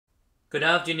Good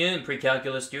afternoon,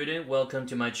 pre-calculus student. Welcome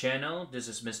to my channel. This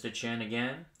is Mr. Chen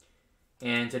again.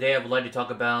 And today I would like to talk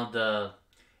about the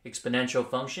exponential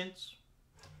functions.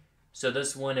 So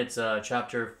this one, it's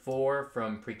chapter 4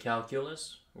 from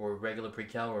pre-calculus, or regular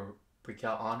pre-cal, or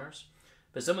pre-cal honors.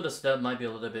 But some of the stuff might be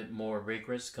a little bit more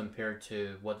rigorous compared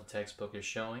to what the textbook is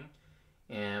showing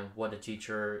and what the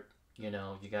teacher, you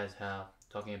guys have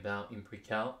talking about in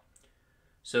pre-cal.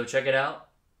 So check it out.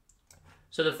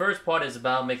 So the first part is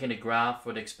about making a graph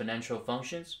for the exponential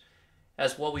functions.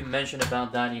 As what we mentioned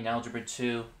about that in Algebra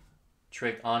 2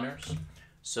 trig honors.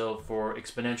 So for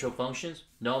exponential functions,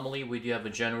 normally we do have a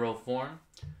general form.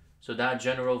 So that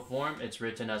general form, it's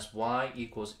written as y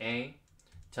equals a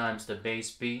times the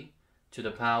base b to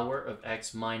the power of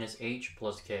x minus h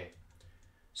plus k.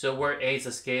 So where a is a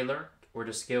scalar, or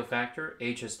the scale factor,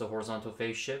 h is the horizontal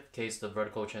phase shift, k is the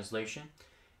vertical translation,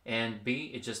 and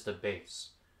b is just the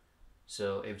base.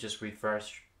 So it just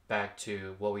refresh back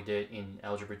to what we did in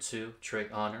Algebra 2 trig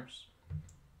honors,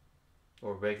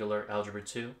 or regular Algebra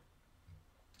 2.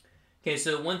 Okay,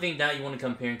 so one thing that you want to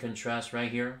compare and contrast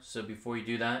right here. So before you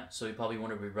do that, so you probably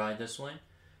want to rewrite this one.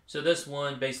 So this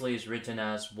one basically is written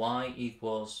as y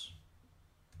equals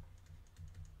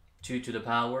 2 to the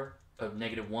power of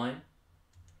negative 1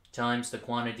 times the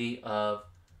quantity of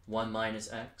 1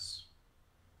 minus x,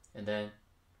 and then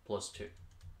plus 2.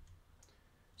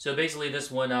 So basically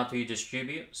this one, after you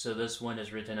distribute, so this one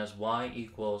is written as y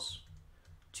equals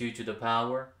 2 to the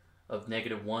power of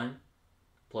negative 1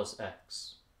 plus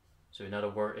x. So in other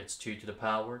words, it's 2 to the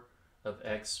power of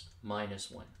x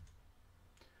minus 1.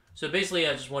 So basically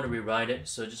I just want to rewrite it.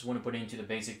 So I just want to put it into the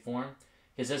basic form.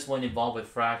 Because this one involved with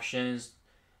fractions,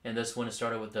 and this one is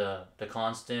started with the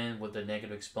constant with the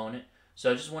negative exponent.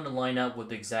 So I just want to line up with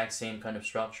the exact same kind of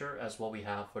structure as what we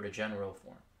have for the general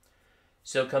form.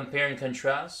 So compare and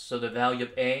contrast. So the value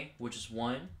of a, which is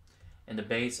 1, and the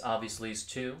base obviously is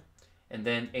 2, and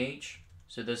then h.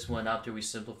 So this one, after we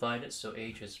simplified it, so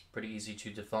h is pretty easy to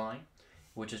define,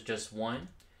 which is just 1,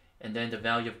 and then the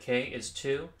value of k is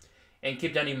 2. And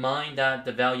keep that in mind that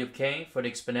the value of k for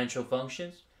the exponential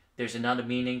functions, there's another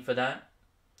meaning for that,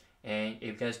 and if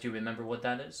you guys do remember what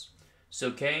that is.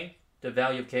 So k, the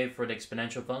value of k for the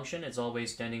exponential function, is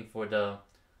always standing for the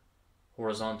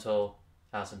horizontal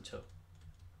asymptote.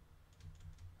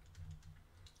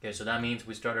 Okay, so that means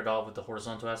we started off with the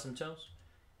horizontal asymptotes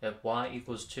at y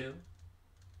equals 2.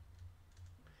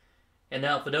 And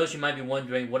now for those you might be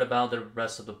wondering, what about the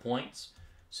rest of the points?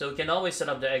 So we can always set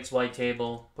up the xy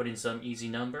table, put in some easy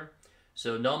number.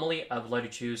 So normally I would like to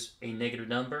choose a negative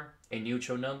number, a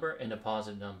neutral number, and a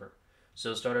positive number.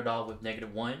 So started off with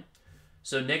negative 1.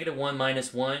 So negative 1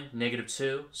 minus 1, negative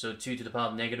 2. So 2 to the power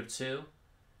of negative 2,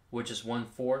 which is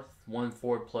 1/4.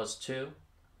 1/4 plus 2.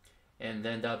 And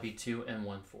then that would be 2 and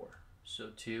 1/4.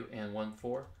 So 2 and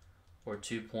 1/4, or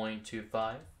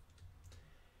 2.25.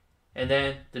 And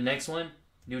then the next one,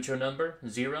 neutral number,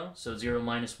 0. So 0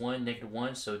 minus 1, negative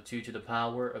 1. So 2 to the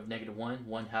power of negative 1,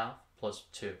 1/2 plus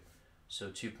 2. So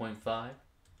 2.5.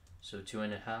 So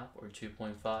 2.5, or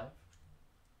 2.5.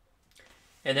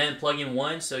 And then plug in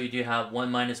 1. So you do have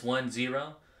 1 minus 1,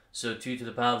 0. So 2 to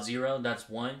the power of 0, that's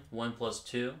 1. 1 plus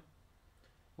 2,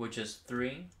 which is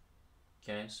 3.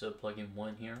 Okay, so plug in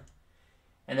 1 here.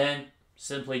 And then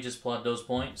simply just plot those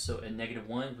points. So at negative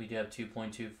 1, we do have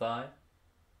 2.25.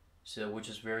 So which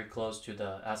is very close to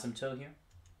the asymptote here.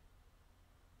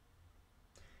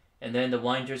 And then the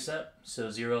y-intercept, so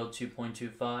 0,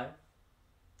 2.25.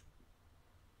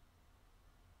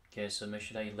 Okay, so make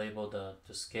sure that you label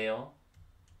the scale.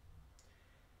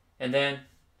 And then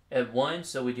at 1,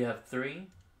 so we do have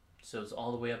 3. So it's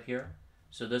all the way up here.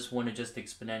 So this one is just the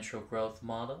exponential growth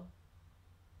model.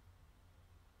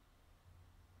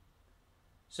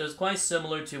 So it's quite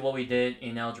similar to what we did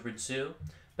in Algebra 2,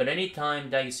 but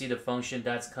anytime that you see the function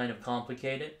that's kind of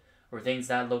complicated, or things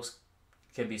that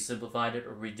can be simplified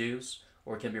or reduced,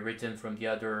 or can be written from the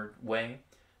other way,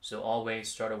 so always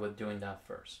start with doing that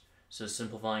first. So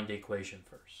simplifying the equation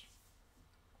first.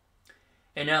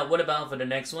 And now what about for the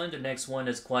next one? The next one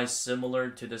is quite similar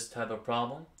to this type of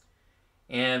problem.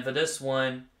 And for this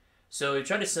one, so we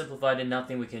try to simplify it,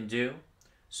 nothing we can do.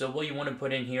 So what you want to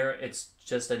put in here, it's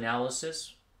just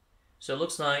analysis. So it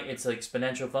looks like it's an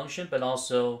exponential function, but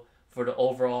also for the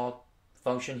overall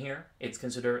function here, it's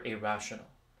considered a rational,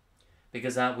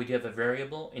 because that we do have a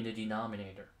variable in the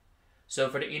denominator. So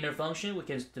for the inner function, we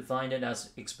can define it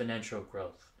as exponential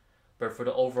growth. But for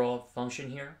the overall function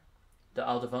here, the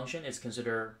outer function is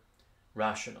considered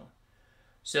rational.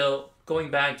 So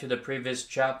going back to the previous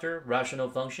chapter,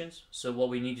 rational functions. So what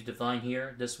we need to define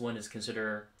here, this one is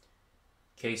considered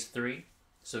case 3.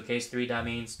 So case 3, that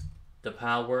means the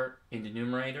power in the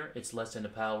numerator, it's less than the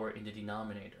power in the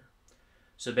denominator.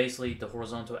 So basically, the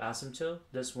horizontal asymptote,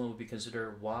 this one would be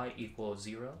considered y equals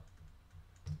 0.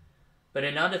 But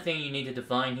another thing you need to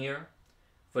define here,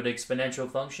 for the exponential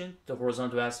function, the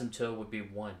horizontal asymptote would be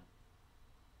 1.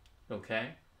 Okay?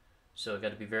 So you got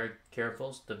to be very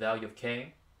careful. The value of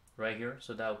k right here,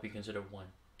 so that would be considered 1.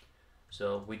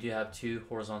 So we do have 2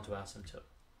 horizontal asymptote.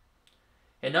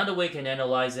 Another way you can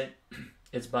analyze it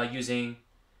is by using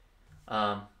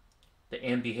the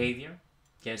end behavior.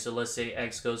 Okay, so let's say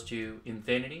x goes to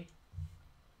infinity.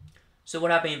 So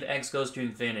what happens if x goes to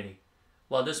infinity?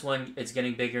 Well, this one, it's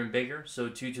getting bigger and bigger. So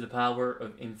 2 to the power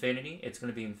of infinity, it's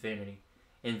going to be infinity.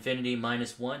 Infinity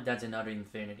minus 1, that's another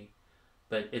infinity.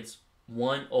 But it's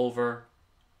 1 over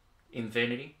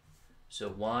infinity.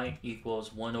 So y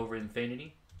equals 1 over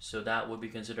infinity. So that would be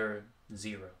considered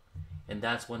 0. And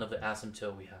that's one of the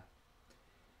asymptote we have.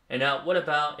 And now, what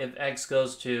about if x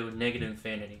goes to negative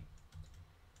infinity?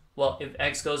 Well, if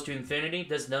x goes to infinity,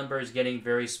 this number is getting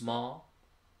very small.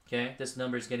 Okay, this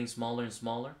number is getting smaller and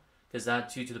smaller because that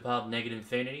 2 to the power of negative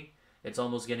infinity, it's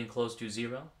almost getting close to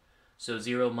 0. So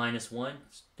 0 minus 1,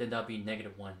 then that'll be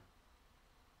negative 1.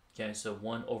 Okay, so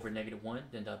 1 over negative 1,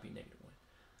 then that'll be negative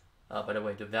 1. By the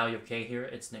way, the value of k here,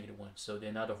 it's negative 1. So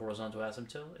then now the horizontal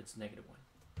asymptote, it's negative 1.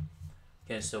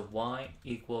 Okay, so y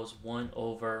equals 1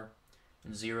 over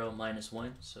 0 minus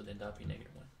 1, so then that'll be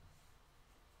negative 1.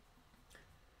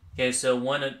 Okay, so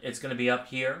 1, it's going to be up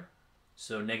here,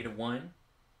 so negative 1.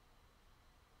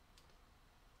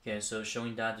 Okay, so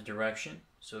showing that the direction,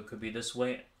 so it could be this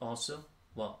way also.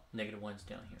 Well, negative 1 is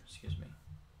down here, excuse me.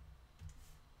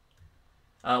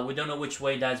 We don't know which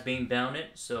way that's being bounded,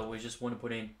 so we just want to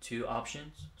put in 2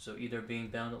 options. So either being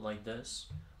bounded like this,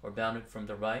 or bounded from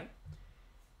the right.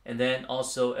 And then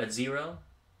also at 0,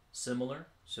 similar.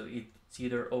 So it's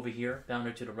either over here,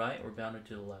 bounded to the right, or bounded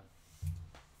to the left.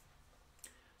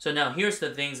 So now here's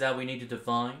the things that we need to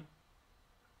define.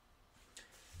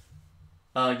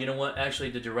 You know what? Actually,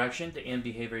 the direction, the end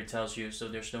behavior tells you, so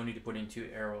there's no need to put in 2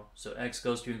 arrows. So x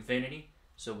goes to infinity,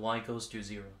 so y goes to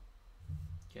 0.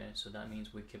 Okay, so that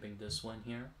means we're keeping this one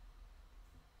here.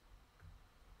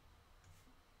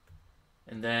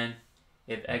 And then,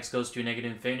 if x goes to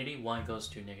negative infinity, y goes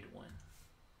to negative 1.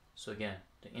 So again,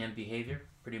 the end behavior,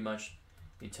 pretty much,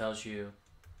 it tells you,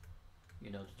 the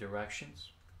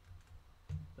directions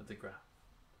of the graph.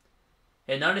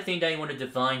 Another thing that you want to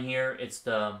define here, it's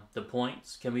the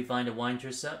points. Can we find a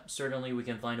y-intercept? Certainly we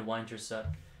can find a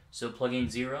y-intercept. So plug in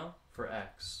 0 for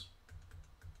x.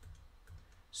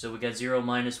 So we got 0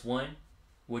 minus 1,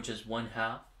 which is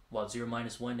 1/2. Well, 0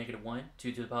 minus 1, negative 1.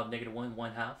 2 to the power of negative 1,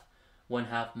 1/2.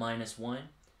 1/2 minus 1,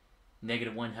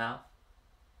 negative 1/2.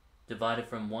 Divided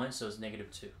from 1, so it's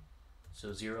negative 2.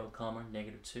 So 0, comma,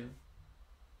 negative 2.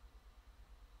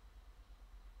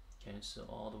 Okay, so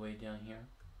all the way down here.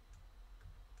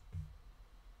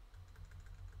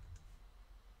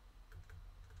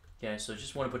 Okay, so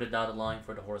just want to put a dotted line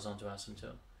for the horizontal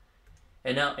asymptote.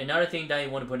 And now another thing that you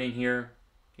want to put in here,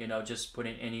 just put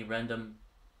in any random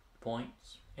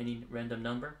points, any random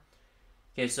number.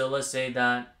 Okay, so let's say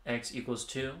that x equals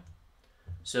 2.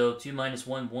 So 2 minus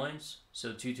 1, 1s.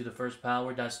 So 2 to the first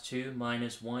power, that's 2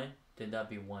 minus 1, then that'd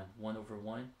be 1. 1 over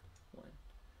 1, 1.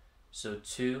 So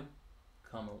 2,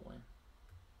 comma 1.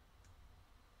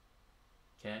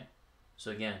 Okay,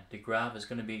 so again, the graph is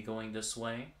going to be going this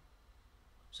way.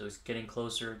 So it's getting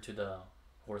closer to the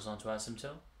horizontal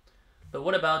asymptote. But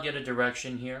what about the other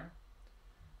direction here?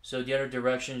 So the other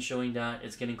direction showing that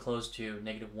it's getting close to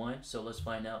negative 1. So let's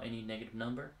find out any negative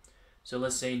number. So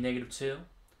let's say negative 2.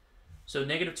 So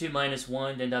negative 2 minus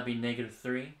 1, then that'd be negative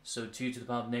 3. So 2 to the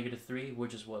power of negative 3,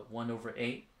 which is what? 1 over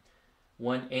 8.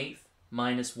 1/8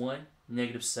 minus 1,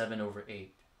 negative 7 over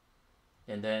 8.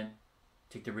 And then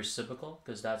take the reciprocal,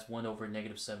 because that's 1 over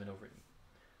negative 7 over 8.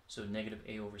 So negative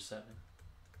 8 over 7.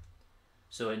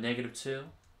 So at negative 2,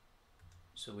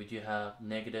 so we do have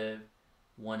negative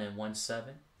 1 and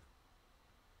 1/7.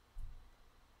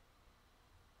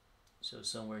 So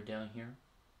somewhere down here.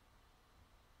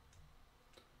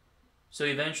 So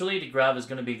eventually the graph is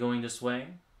going to be going this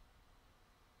way.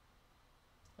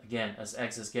 Again, as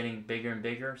x is getting bigger and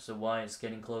bigger, so y is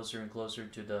getting closer and closer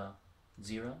to the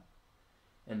 0.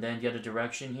 And then the other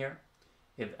direction here,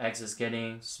 if x is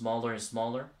getting smaller and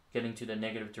smaller, getting to the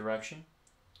negative direction,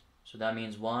 so that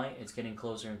means y is getting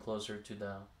closer and closer to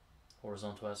the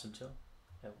horizontal asymptote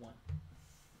at 1.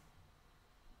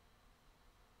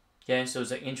 Okay, so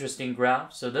it's an interesting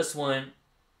graph. So this one,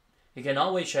 you can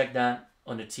always check that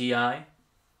on the TI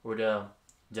or the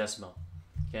decimal.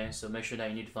 Okay, so make sure that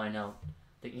you need to find out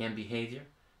the end behavior,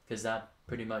 because that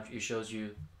pretty much it shows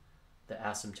you the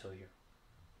asymptote here.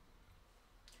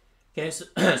 Okay, so,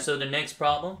 so the next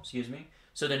problem, excuse me.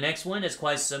 So the next one is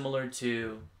quite similar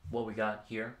to what we got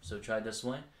here. So try this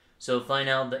one. So find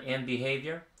out the M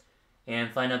behavior and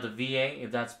find out the VA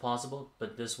if that's possible.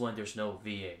 But this one, there's no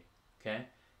VA, okay?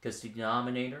 Because the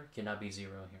denominator cannot be 0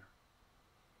 here.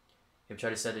 If you try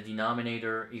to set the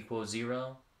denominator equals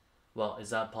 0, well, is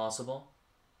that possible?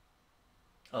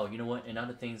 Oh, you know what?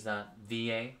 Another thing is that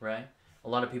VA, right? A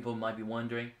lot of people might be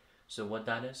wondering, so what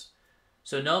that is.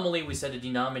 So normally we set the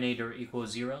denominator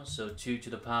equals 0, so 2 to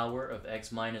the power of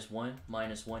x minus 1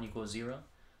 equals 0.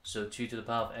 So 2 to the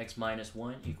power of x minus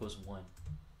 1 equals 1.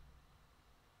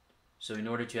 So in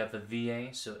order to have a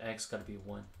VA, so x got to be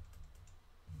 1.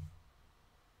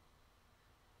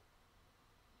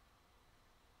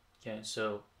 Okay,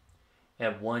 so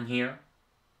have 1 here,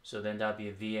 so then that'd be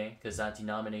a VA, because that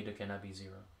denominator cannot be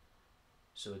 0.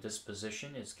 So this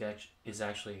position is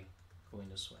actually going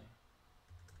this way.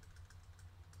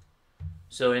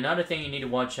 So another thing you need to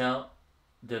watch out,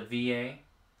 the VA,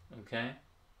 okay?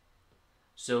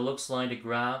 So it looks like the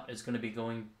graph is going to be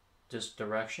going this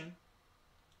direction.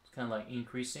 It's kind of like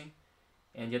increasing.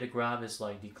 And the other graph is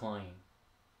like declining.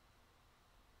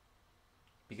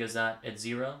 Because that at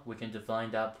 0, we can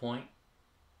define that point.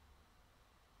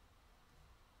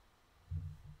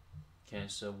 Okay,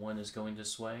 so 1 is going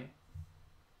this way.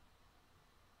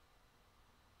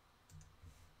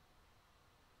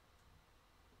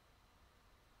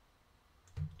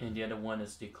 And the other one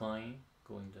is declining,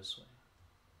 going this way.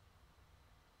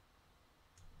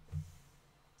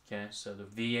 Okay, so the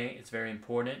VA, it's very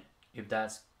important if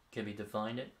that can be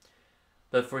defined.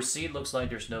 But for C, it looks like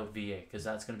there's no VA because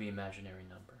that's going to be an imaginary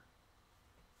number.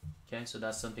 Okay, so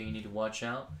that's something you need to watch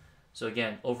out. So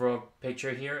again, overall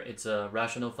picture here, it's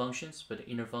rational functions, but the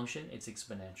inner function, it's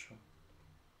exponential.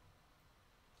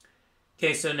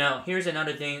 Okay, so now here's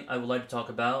another thing I would like to talk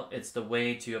about. It's the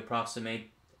way to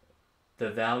approximate the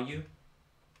value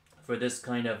for this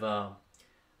kind of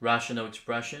rational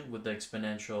expression with the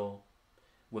exponential,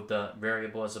 with the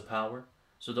variable as a power.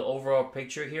 So the overall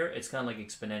picture here, it's kind of like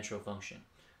exponential function,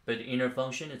 but the inner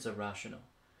function, it's a rational.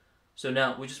 So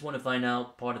now we just want to find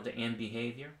out part of the M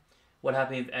behavior. What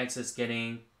happens if x is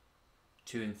getting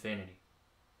to infinity?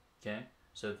 Okay,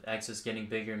 so if x is getting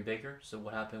bigger and bigger, so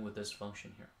what happened with this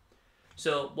function here?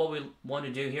 So what we want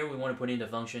to do here, we want to put in the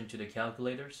function to the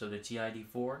calculator, so the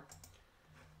TID4.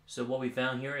 So what we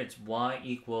found here, it's y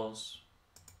equals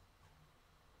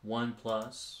 1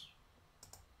 plus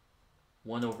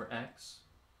 1 over x,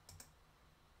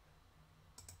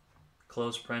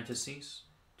 close parentheses,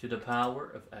 to the power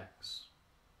of x.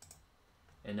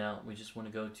 And now we just want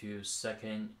to go to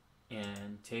second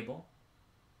and table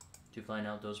to find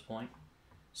out those points.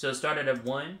 So it started at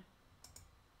 1,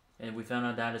 and we found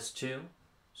out that is 2.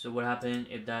 So what happened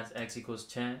if that's x equals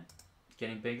 10?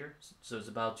 Getting bigger, so it's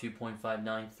about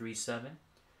 2.5937.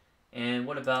 And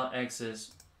what about x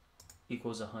is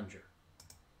equals 100?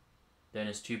 Then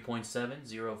it's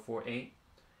 2.7048.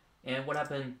 And what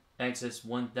happened x is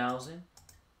 1000?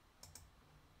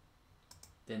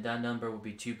 Then that number would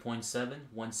be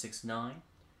 2.7169.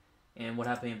 And what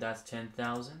happened if that's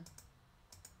 10,000?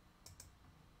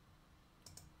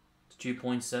 It's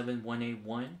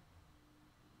 2.7181.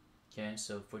 Okay,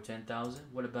 so for 10,000,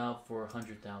 what about for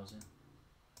 100,000?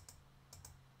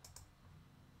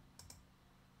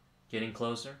 Getting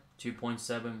closer,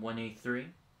 2.7183.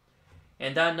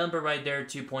 And that number right there,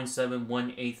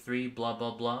 2.7183, blah,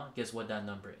 blah, blah, guess what that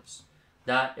number is?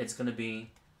 That, it's going to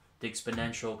be the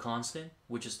exponential constant,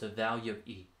 which is the value of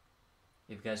e.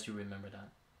 If you guys do remember that.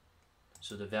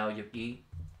 So the value of e,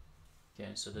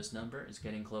 okay, so this number is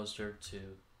getting closer to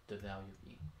the value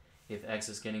of e. If x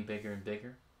is getting bigger and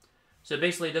bigger. So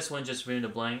basically this one just fill in the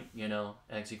blank, you know,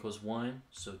 x equals 1,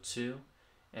 so 2,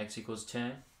 x equals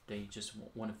 10, then you just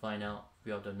want to find out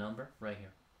the other number right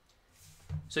here.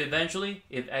 So eventually,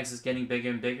 if x is getting bigger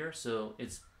and bigger, so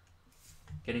it's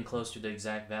getting close to the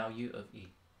exact value of e.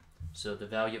 So the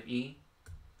value of e,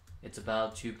 it's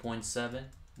about 2.718,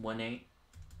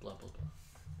 blah, blah, blah.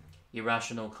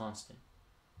 Irrational constant.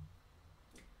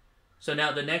 So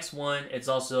now the next one, it's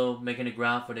also making a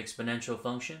graph for the exponential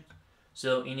function.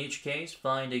 So in each case,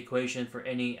 find the equation for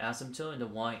any asymptote in the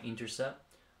y-intercept,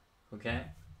 okay?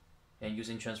 And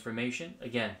using transformation,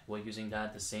 again, we're using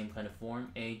that the same kind of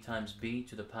form, a times b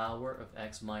to the power of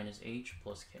x minus h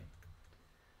plus k.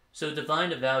 So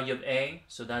define the value of a,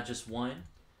 so that's just 1.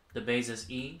 The base is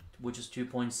e, which is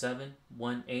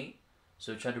 2.718.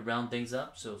 So try to round things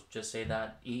up, so just say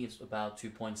that e is about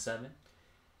 2.7.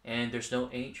 And there's no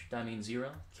h, that means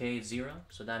 0. K is 0,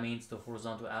 so that means the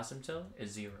horizontal asymptote is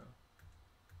 0.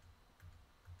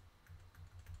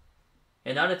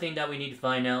 Another thing that we need to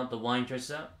find out, the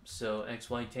y-intercept. So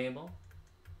xy table.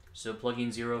 So plug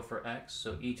in 0 for x.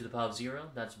 So e to the power of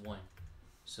 0, that's 1.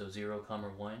 So 0, comma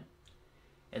 1.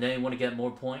 And then you want to get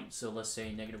more points. So let's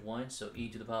say -1. So e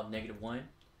to the power of -1.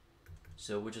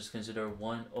 So we'll just consider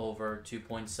 1 over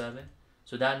 2.7.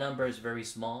 So that number is very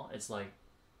small. It's like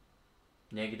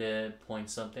negative point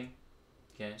something.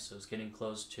 Okay, so it's getting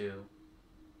close to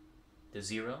the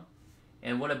 0.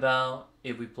 And what about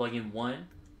if we plug in 1?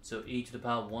 So e to the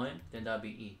power of 1, then that'd be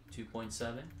e,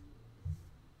 2.7.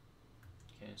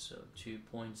 Okay, so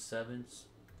 2.7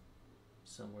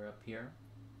 somewhere up here.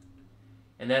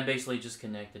 And then basically just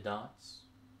connect the dots.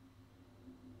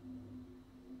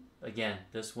 Again,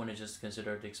 this one is just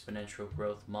considered the exponential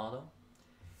growth model.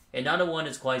 Another one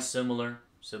is quite similar.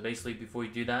 So basically before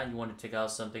you do that, you want to take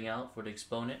out something out for the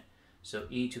exponent. So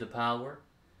e to the power.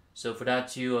 So for that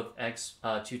 2 of x,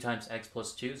 2 times x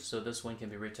plus 2, so this one can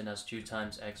be written as 2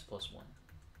 times x plus 1.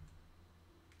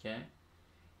 Okay?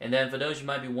 And then for those you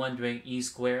might be wondering, e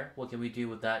squared, what can we do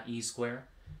with that e squared?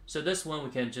 So this one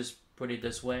we can just put it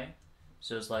this way.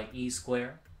 So it's like e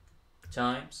squared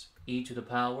times e to the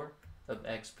power of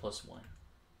x plus 1.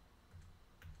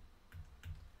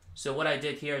 So what I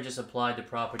did here, I just applied the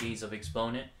properties of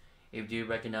exponent. If you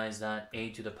recognize that a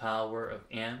to the power of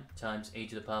m times a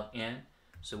to the power of n,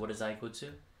 so what is that equal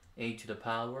to? A to the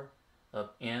power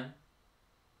of m.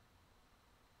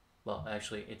 Well,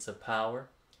 actually, it's a power.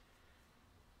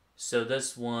 So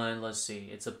this one, let's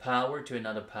see, it's a power to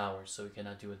another power, so we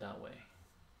cannot do it that way.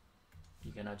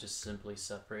 You cannot just simply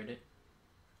separate it.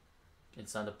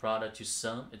 It's not a product to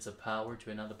sum, it's a power to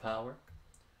another power.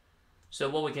 So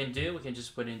what we can do, we can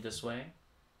just put it in this way.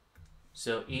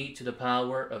 So e to the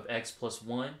power of x plus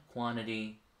 1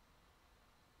 quantity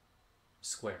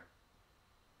square.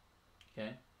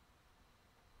 Okay?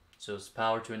 So it's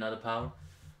power to another power.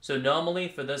 So normally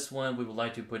for this one, we would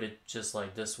like to put it just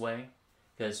like this way.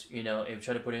 Because, you know, if you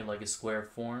try to put it in like a square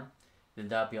form, then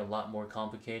that would be a lot more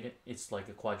complicated. It's like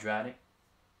a quadratic.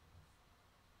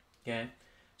 Okay?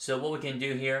 So what we can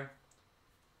do here,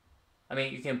 I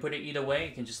mean, you can put it either way.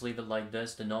 You can just leave it like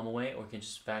this, the normal way, or you can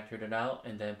just factor it out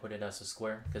and then put it as a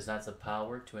square, because that's a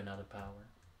power to another power.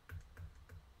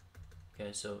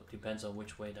 Okay, so it depends on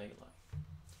which way that you like.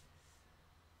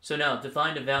 So now, to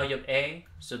find the value of a,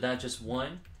 so that's just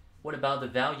 1. What about the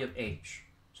value of h?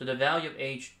 So the value of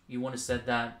h, you want to set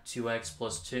that to x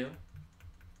plus 2.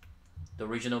 The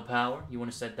original power, you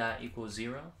want to set that equals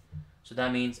 0. So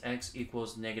that means x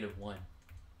equals -1.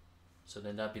 So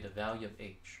then that'd be the value of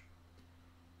h.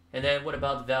 And then what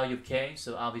about the value of k?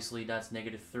 So obviously that's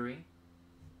 -3.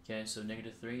 Okay, so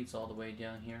 -3, it's all the way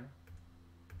down here.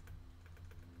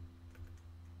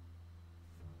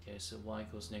 Okay, so y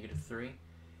equals -3.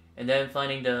 And then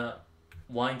finding the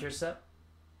y-intercept.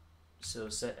 So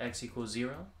set x equals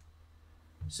 0.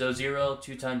 So 0,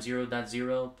 2 times 0, that's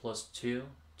 0, plus 2,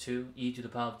 2, e to the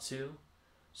power of 2.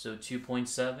 So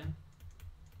 2.7.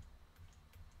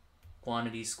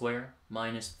 Quantity square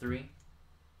minus 3.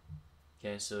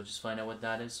 Okay, so just find out what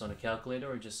that is on a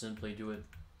calculator, or just simply do it,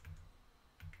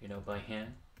 you know, by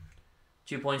hand.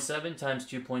 2.7 times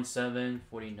 2.7,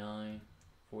 49,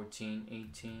 14,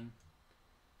 18.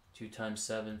 2 times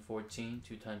 7, 14.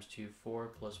 2 times 2, 4,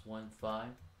 plus 1,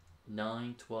 5.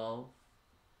 9, 12.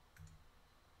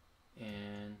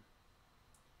 And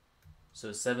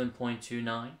so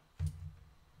 7.29.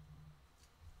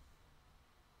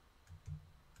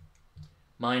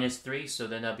 Minus 3, so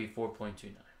then that'd be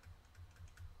 4.29.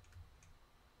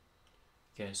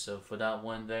 Okay, so for that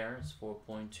one there, it's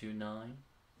 4.29.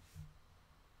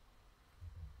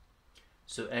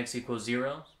 So x equals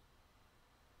 0.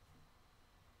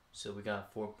 So we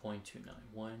got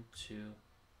 4.29. 1, 2,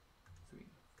 3,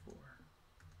 4.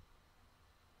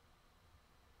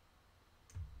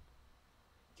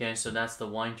 Okay, so that's the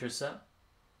y-intercept.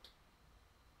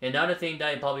 Another thing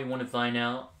that you probably want to find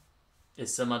out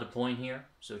is some other point here.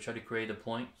 So try to create a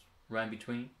point right in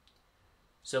between.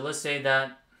 So let's say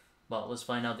that, well, let's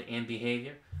find out the end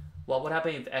behavior. Well, what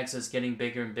happens if x is getting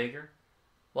bigger and bigger?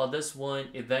 Well, this one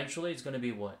eventually is going to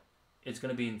be what? It's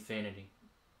going to be infinity,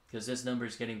 because this number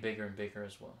is getting bigger and bigger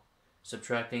as well.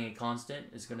 Subtracting a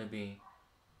constant is going to be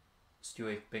still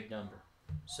a big number.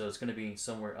 So it's going to be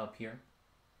somewhere up here.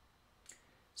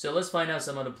 So let's find out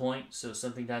some other point. So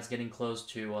something that's getting close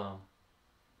to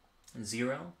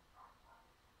 0.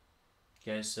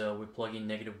 Okay, so we plug in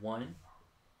 -1.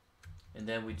 And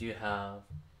then we do have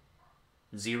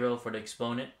 0 for the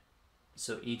exponent.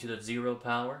 So e to the 0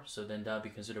 power. So then that would be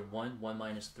considered 1. 1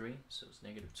 minus 3. So it's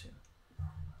 -2.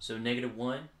 So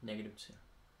 -1, -2.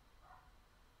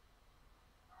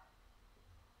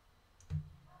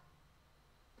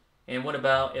 And what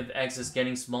about if x is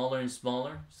getting smaller and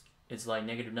smaller? It's like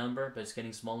negative number, but it's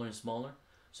getting smaller and smaller.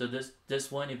 So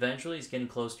this one eventually is getting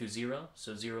close to 0.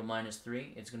 So 0 minus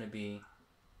 3, it's going to be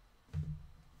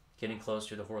getting close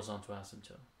to the horizontal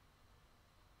asymptote.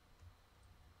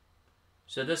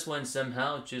 So this one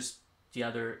somehow just the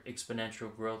other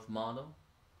exponential growth model,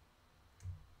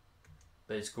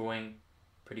 but it's growing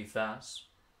pretty fast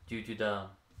due to the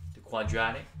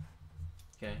quadratic.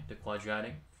 Okay, the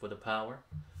quadratic for the power,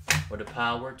 or the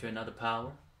power to another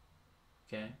power.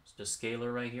 Okay, it's the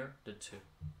scalar right here, the 2.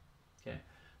 Okay,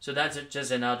 so that's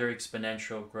just another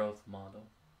exponential growth model.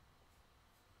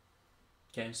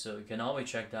 Okay, so you can always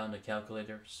check down the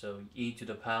calculator. So e to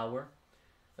the power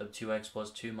of 2x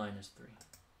plus 2 minus 3.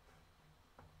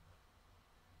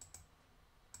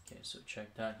 Okay, so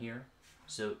check that here.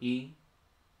 So e,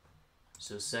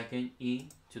 so second e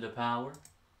to the power.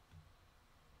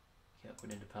 Okay, I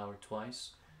put in the power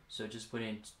twice. So just put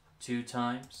in 2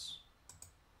 times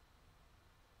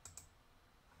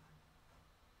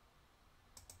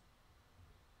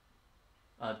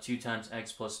 2 times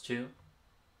x plus 2.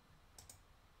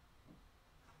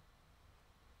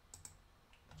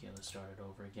 Okay, let's start it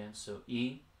over again. So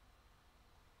e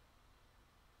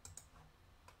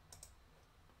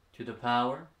to the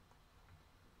power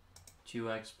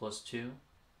 2x plus 2.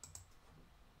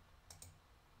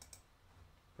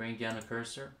 Bring down the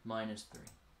cursor, minus 3.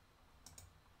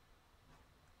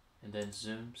 And then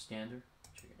zoom, standard.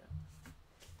 Check it out.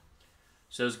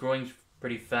 So it's growing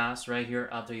pretty fast right here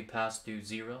after you pass through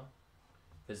 0.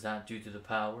 Is that due to the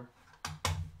power?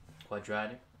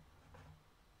 Quadratic.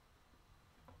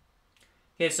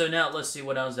 Okay, so now let's see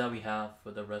what else that we have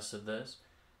for the rest of this.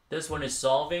 This one is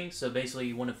solving, so basically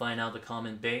you want to find out the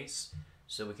common base,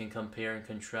 so we can compare and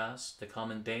contrast the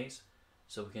common base.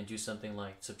 So we can do something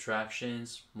like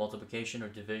subtractions, multiplication or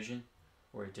division,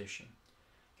 or addition.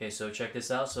 Okay, so check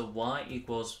this out. So y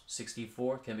equals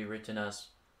 64 can be written as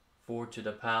 4 to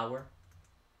the power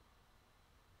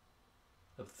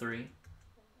of 3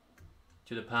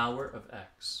 to the power of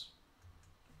x.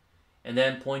 And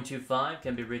then 0.25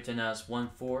 can be written as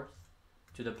 1/4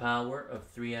 to the power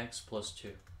of 3x plus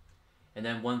 2. And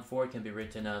then 1/4 can be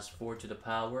written as 4 to the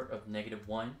power of negative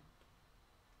 1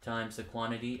 times the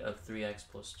quantity of 3x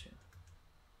plus 2.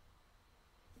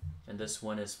 And this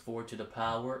one is 4 to the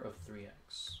power of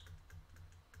 3x.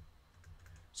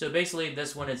 So basically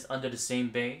this one is under the same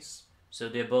base. So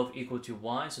they're both equal to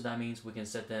y, so that means we can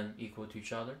set them equal to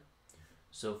each other.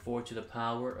 So 4 to the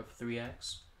power of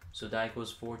 3x, so that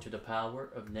equals 4 to the power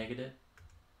of negative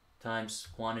times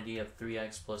quantity of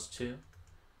 3x plus 2.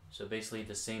 So basically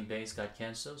the same base got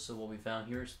cancelled. So what we found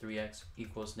here is 3x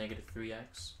equals negative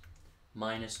 3x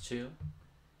minus 2.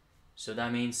 So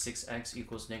that means 6x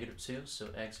equals negative 2.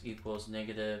 So x equals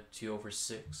negative 2 over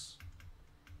 6,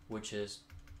 which is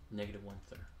negative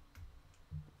 1/3.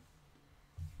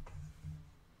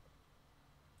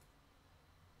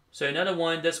 So another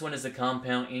one, this one is a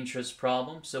compound interest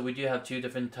problem. So we do have 2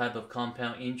 different types of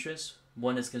compound interest.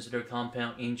 One is considered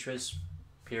compound interest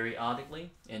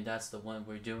periodically, and that's the one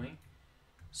we're doing.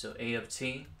 So a of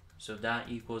t, so that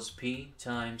equals p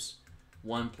times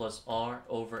 1 plus r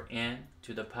over n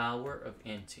to the power of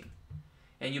nt.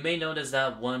 And you may notice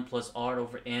that 1 plus r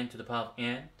over n to the power of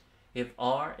n, if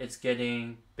r is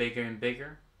getting bigger and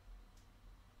bigger,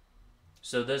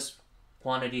 so this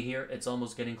quantity here, it's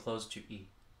almost getting close to e.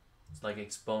 It's like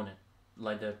exponent,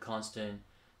 like the constant,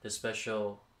 the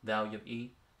special value of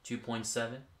e,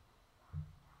 2.7.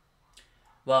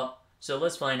 Well, so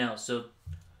let's find out. So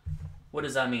what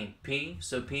does that mean? P,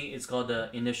 so P is called the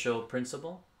initial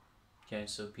principal. Okay,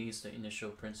 so P is the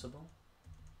initial principal.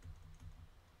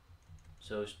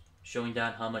 So showing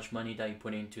that how much money that you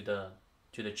put into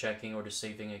the checking or the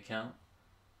saving account.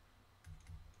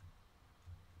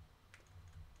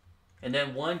 And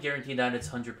then 1, guarantee that it's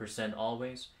 100%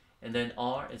 always. And then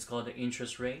R, it's called the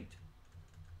interest rate.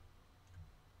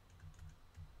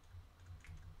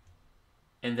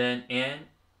 And then N,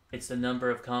 it's the number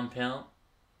of compound.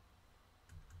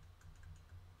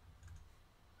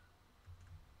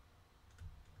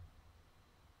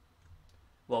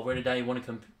 Well, where did you want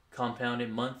to compound it?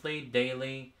 Monthly,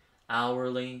 daily,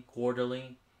 hourly,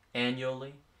 quarterly,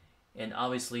 annually. And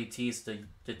obviously T is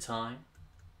the time,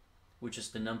 which is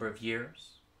the number of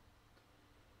years.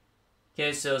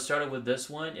 Okay, so started with this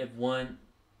one. If one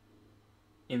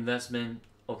investment,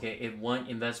 okay, if one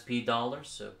invests P dollars,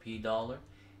 so P dollar,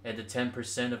 at the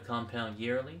 10% of compound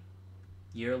yearly,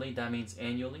 that means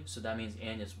annually, so that means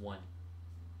N is 1.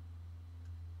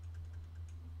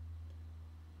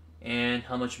 And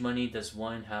how much money does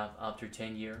one have after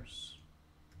 10 years?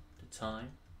 The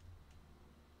time.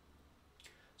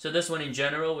 So this one in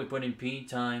general, we put in P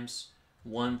times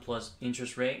 1 plus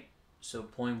interest rate. So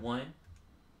 0.1,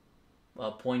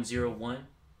 0.01.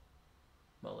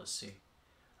 Well, let's see.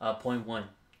 0.1,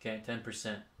 okay,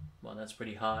 10%. Well, that's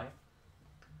pretty high.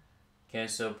 Okay,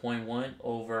 so 0.1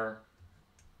 over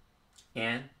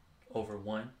n over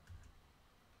 1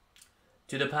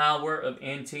 to the power of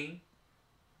nt.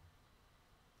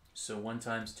 So 1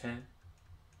 times 10.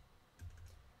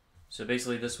 So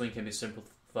basically this one can be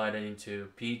simplified into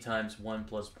p times 1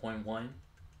 plus 0.1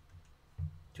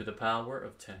 to the power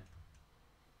of 10.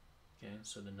 Okay,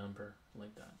 so the number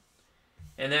like that.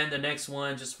 And then the next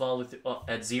one just follow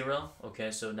at 0.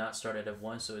 Okay, so not started at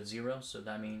 1, so it's 0. So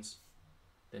that means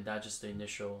then that's just the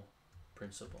initial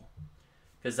principal.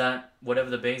 Because that, whatever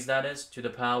the base that is, to the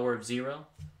power of 0,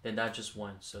 then that's just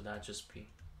 1. So that's just p.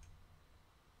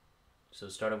 So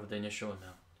start off with the initial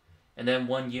amount. And then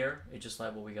 1 year, it's just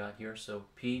like what we got here. So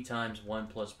p times 1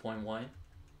 plus 0.1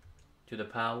 to the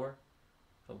power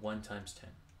of 1 times 10.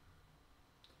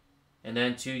 And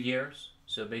then 2 years,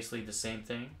 so basically the same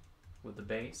thing with the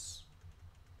base.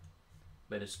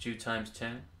 But it's 2 times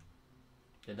 10,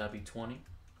 then that'd be 20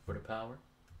 for the power.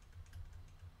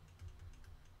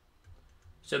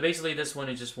 So basically this one,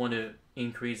 I just want to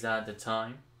increase that the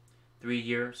time. 3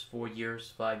 years, 4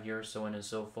 years, 5 years, so on and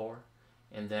so forth.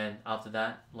 And then after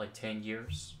that, like 10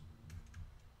 years.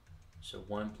 So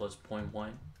 1 plus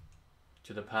 0.1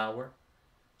 to the power.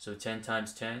 So 10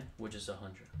 times 10, which is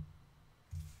 100.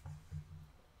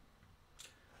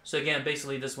 So again,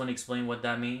 basically this one explains what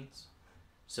that means.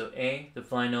 So A, the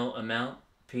final amount.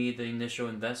 P, the initial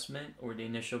investment or the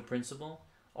initial principal.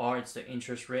 R, it's the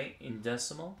interest rate in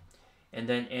decimal. And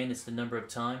then N is the number of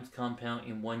times compound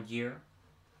in 1 year.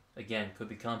 Again, could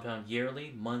be compound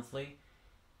yearly, monthly,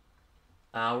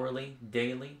 hourly,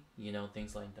 daily, you know,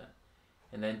 things like that.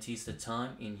 And then T is the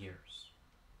time in years.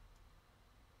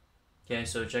 Okay,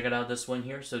 so check it out this one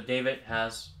here. So David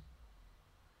has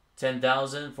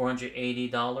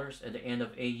 $10,480 at the end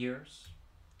of 8 years.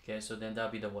 Okay, so then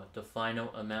that'll be the what? The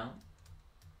final amount.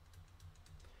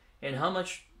 And how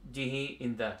much did he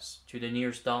invest to the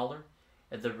nearest dollar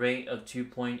at the rate of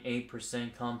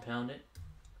 2.8% compounded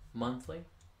monthly?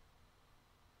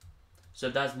 So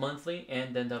that's monthly,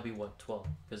 and then that'll be what? 12,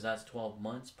 because that's 12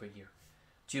 months per year.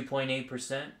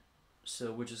 2.8%,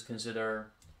 so which is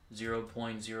considered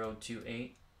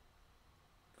 0.028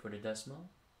 for the decimal.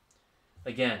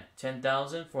 Again,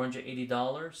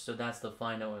 $10,480, so that's the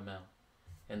final amount.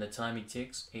 And the time it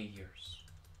takes, 8 years.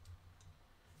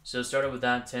 So started with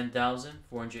that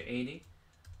 10,480.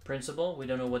 Principal, we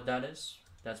don't know what that is.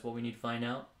 That's what we need to find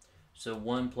out. So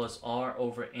 1 plus R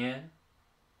over N.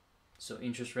 So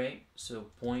interest rate, so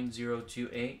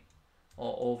 0.028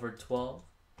 all over 12.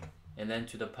 And then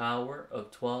to the power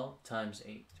of 12 times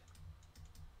 8.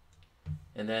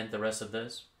 And then the rest of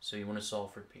this, so you want to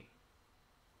solve for P.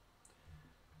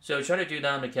 So try to do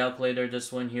that on the calculator.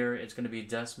 This one here, it's going to be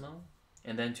decimal.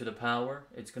 And then to the power,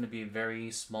 it's going to be a very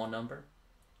small number.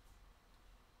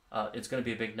 It's going to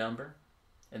be a big number.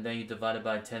 And then you divide it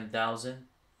by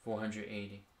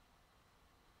 10,480.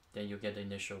 Then you'll get the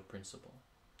initial principal.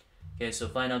 Okay, so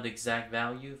find out the exact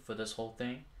value for this whole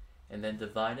thing. And then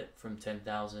divide it from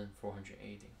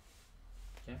 10,480.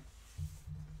 Okay.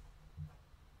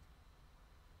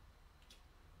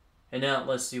 And now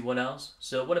let's see what else.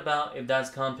 So what about if that's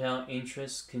compound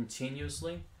interest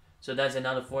continuously? So that's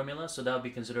another formula. So that would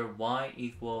be considered y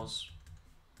equals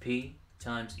p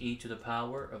times e to the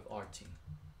power of rt.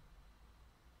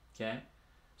 Okay.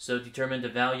 So determine the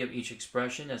value of each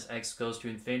expression as x goes to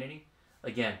infinity.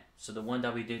 Again, so the one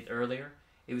that we did earlier,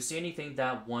 if we see anything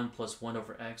that 1 plus 1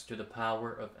 over x to the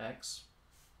power of x,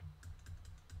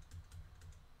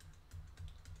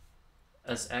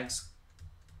 as x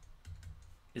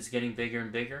is getting bigger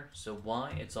and bigger, so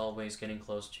y, it's always getting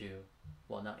close to,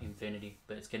 well, not infinity,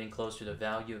 but it's getting close to the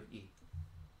value of e.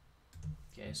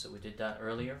 Okay, so we did that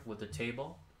earlier with the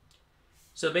table.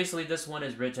 So basically this one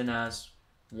is written as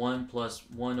 1 plus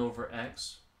 1 over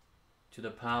x to the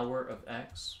power of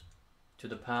x to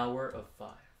the power of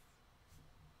 5.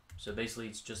 So basically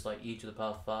it's just like e to the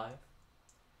power of 5.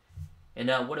 And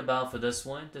now what about for this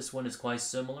one? This one is quite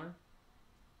similar.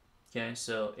 Okay,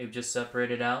 so if just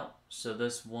separate it out, so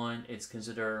this one, it's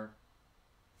considered,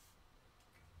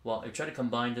 well, if you try to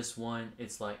combine this one,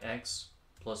 it's like x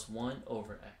plus 1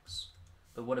 over x.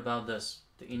 But what about this?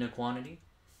 The inner quantity?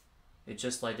 It's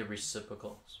just like the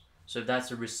reciprocals. So if that's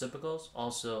the reciprocals,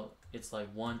 also it's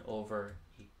like 1 over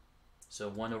e. So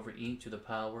 1 over e to the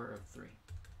power of 3.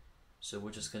 So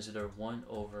we'll just consider 1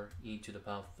 over e to the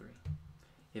power of 3.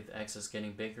 If x is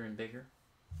getting bigger and bigger.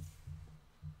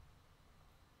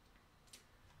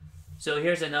 So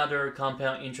here's another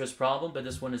compound interest problem, but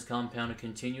this one is compounded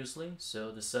continuously.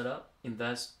 So the setup: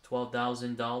 invest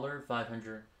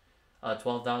 $12,500 at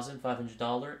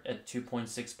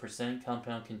 2.6%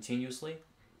 compound continuously,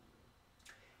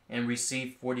 and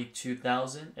receive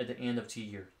 $42,000 at the end of 2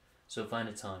 years. So find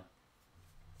the time.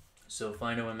 So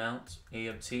final amount, A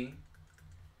of t,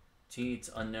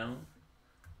 it's unknown,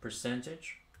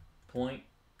 percentage,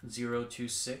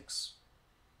 0.026,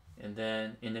 and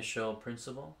then initial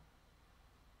principal,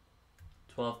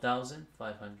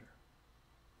 12,500.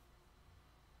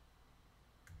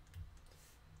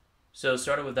 So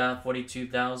started with that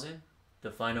 42,000,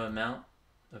 the final amount,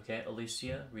 okay,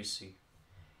 Alicia received.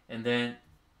 And then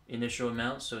initial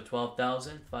amount, so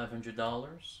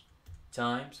 $12,500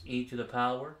 times e to the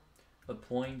power of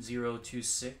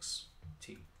 0.026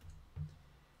 t.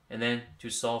 And then to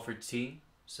solve for t,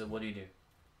 so what do?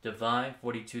 Divide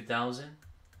 42,000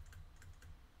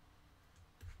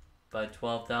 by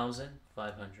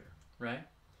 12,500, right?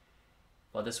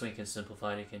 Well, this way you can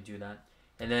simplify it, you can do that.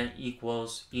 And then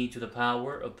equals e to the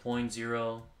power of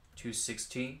 0.026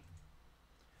 t.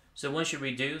 So once you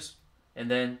reduce,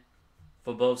 and then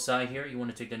for both sides here, you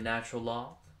want to take the natural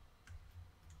log.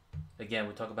 Again,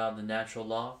 we talk about the natural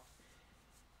log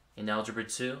in Algebra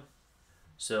 2.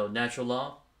 So natural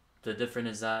log, the difference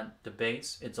is that the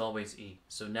base, it's always e.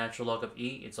 So natural log of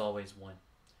e, it's always 1.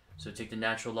 So take the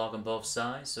natural log on both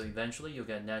sides. So eventually you'll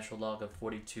get natural log of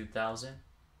 42,000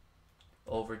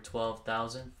 over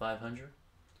 12,500.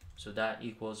 So that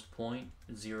equals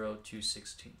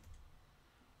 0.026t.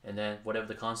 And then whatever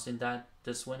the constant that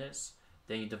this one is,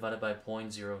 then you divide it by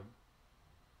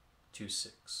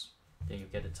 0.026. Then you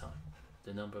get the time,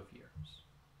 the number of years.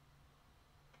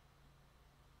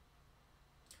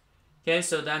 Okay,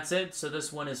 so that's it. So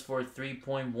this one is for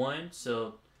 3.1.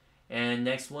 So, and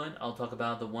next one, I'll talk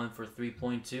about the one for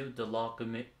 3.2, the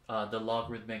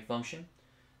logarithmic function,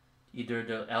 either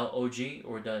the log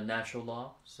or the natural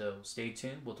log. So stay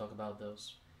tuned. We'll talk about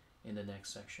those in the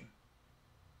next section.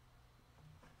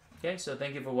 Okay, so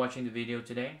thank you for watching the video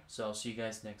today. So I'll see you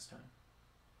guys next time.